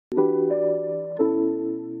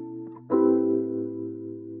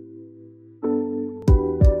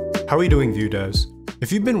How are you doing, Vue devs?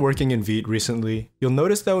 If you've been working in Vite recently, you'll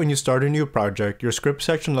notice that when you start a new project, your script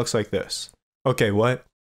section looks like this. Okay, what?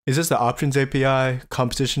 Is this the options API,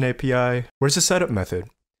 composition API? Where's the setup method?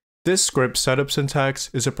 This script setup syntax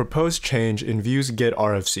is a proposed change in Vue's Git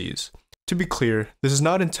RFCs. To be clear, this is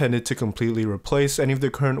not intended to completely replace any of the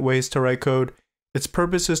current ways to write code. Its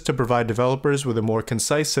purpose is to provide developers with a more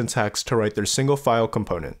concise syntax to write their single file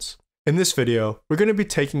components. In this video, we're going to be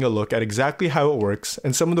taking a look at exactly how it works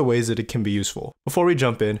and some of the ways that it can be useful. Before we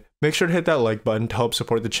jump in, make sure to hit that like button to help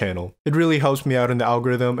support the channel. It really helps me out in the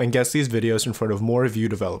algorithm and gets these videos in front of more Vue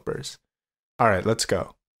developers. Alright, let's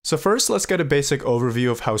go. So first, let's get a basic overview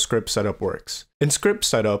of how script setup works. In script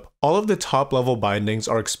setup, all of the top level bindings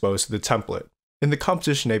are exposed to the template. In the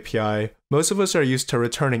composition API, most of us are used to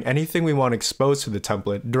returning anything we want exposed to the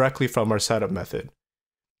template directly from our setup method.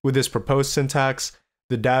 With this proposed syntax,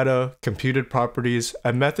 the data, computed properties,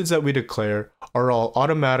 and methods that we declare are all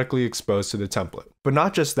automatically exposed to the template. But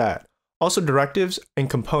not just that, also directives and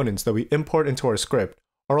components that we import into our script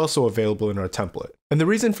are also available in our template. And the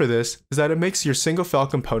reason for this is that it makes your single file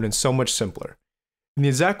components so much simpler. In the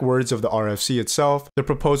exact words of the RFC itself, the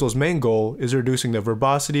proposal's main goal is reducing the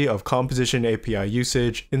verbosity of composition API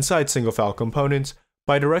usage inside single file components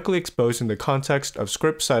by directly exposing the context of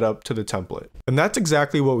script setup to the template. And that's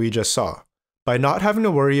exactly what we just saw. By not having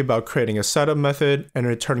to worry about creating a setup method and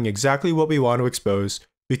returning exactly what we want to expose,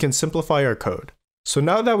 we can simplify our code. So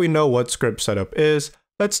now that we know what script setup is,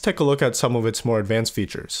 let's take a look at some of its more advanced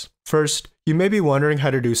features. First, you may be wondering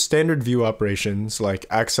how to do standard Vue operations like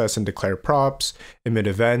access and declare props, emit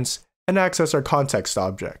events, and access our context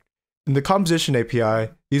object. In the composition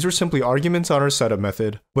API, these are simply arguments on our setup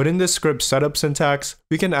method, but in this script setup syntax,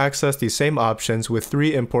 we can access these same options with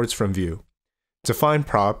 3 imports from Vue. Define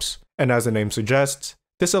props, and as the name suggests,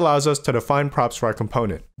 this allows us to define props for our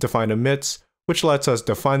component. Define emits, which lets us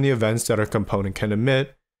define the events that our component can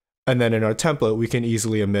emit, and then in our template we can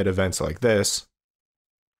easily emit events like this.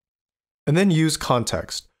 And then use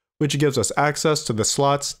context, which gives us access to the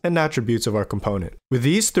slots and attributes of our component. With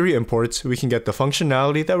these 3 imports, we can get the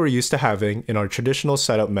functionality that we're used to having in our traditional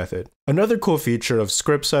setup method. Another cool feature of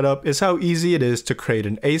script setup is how easy it is to create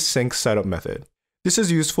an async setup method. This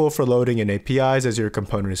is useful for loading in APIs as your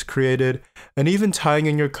component is created, and even tying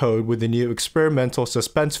in your code with the new experimental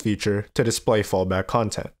suspense feature to display fallback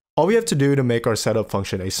content. All we have to do to make our setup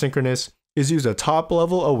function asynchronous is use a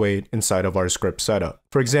top-level await inside of our script setup.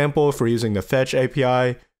 For example, if we're using the fetch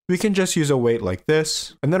API, we can just use await like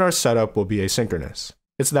this, and then our setup will be asynchronous.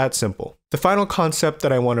 It's that simple. The final concept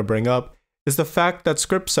that I want to bring up is the fact that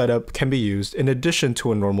script setup can be used in addition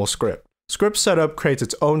to a normal script. Script setup creates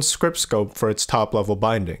its own script scope for its top-level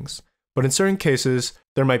bindings, but in certain cases,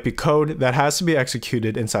 there might be code that has to be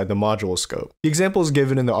executed inside the module scope. The examples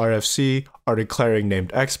given in the RFC are declaring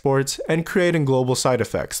named exports and creating global side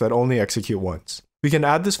effects that only execute once. We can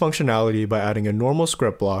add this functionality by adding a normal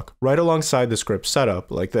script block right alongside the script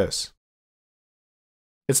setup like this.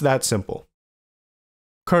 It's that simple.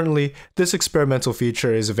 Currently, this experimental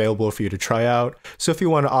feature is available for you to try out, so if you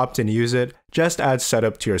want to opt in and use it, just add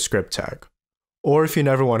setup to your script tag. Or if you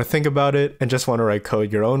never want to think about it and just want to write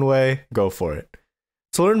code your own way, go for it.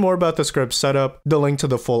 To learn more about the script setup, the link to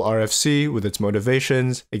the full RFC with its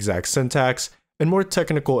motivations, exact syntax, and more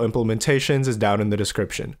technical implementations is down in the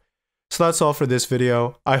description. So that's all for this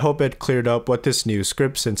video. I hope it cleared up what this new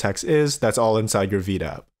script syntax is that's all inside your Vite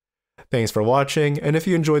app. Thanks for watching, and if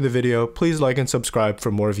you enjoyed the video, please like and subscribe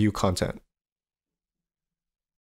for more Vue content.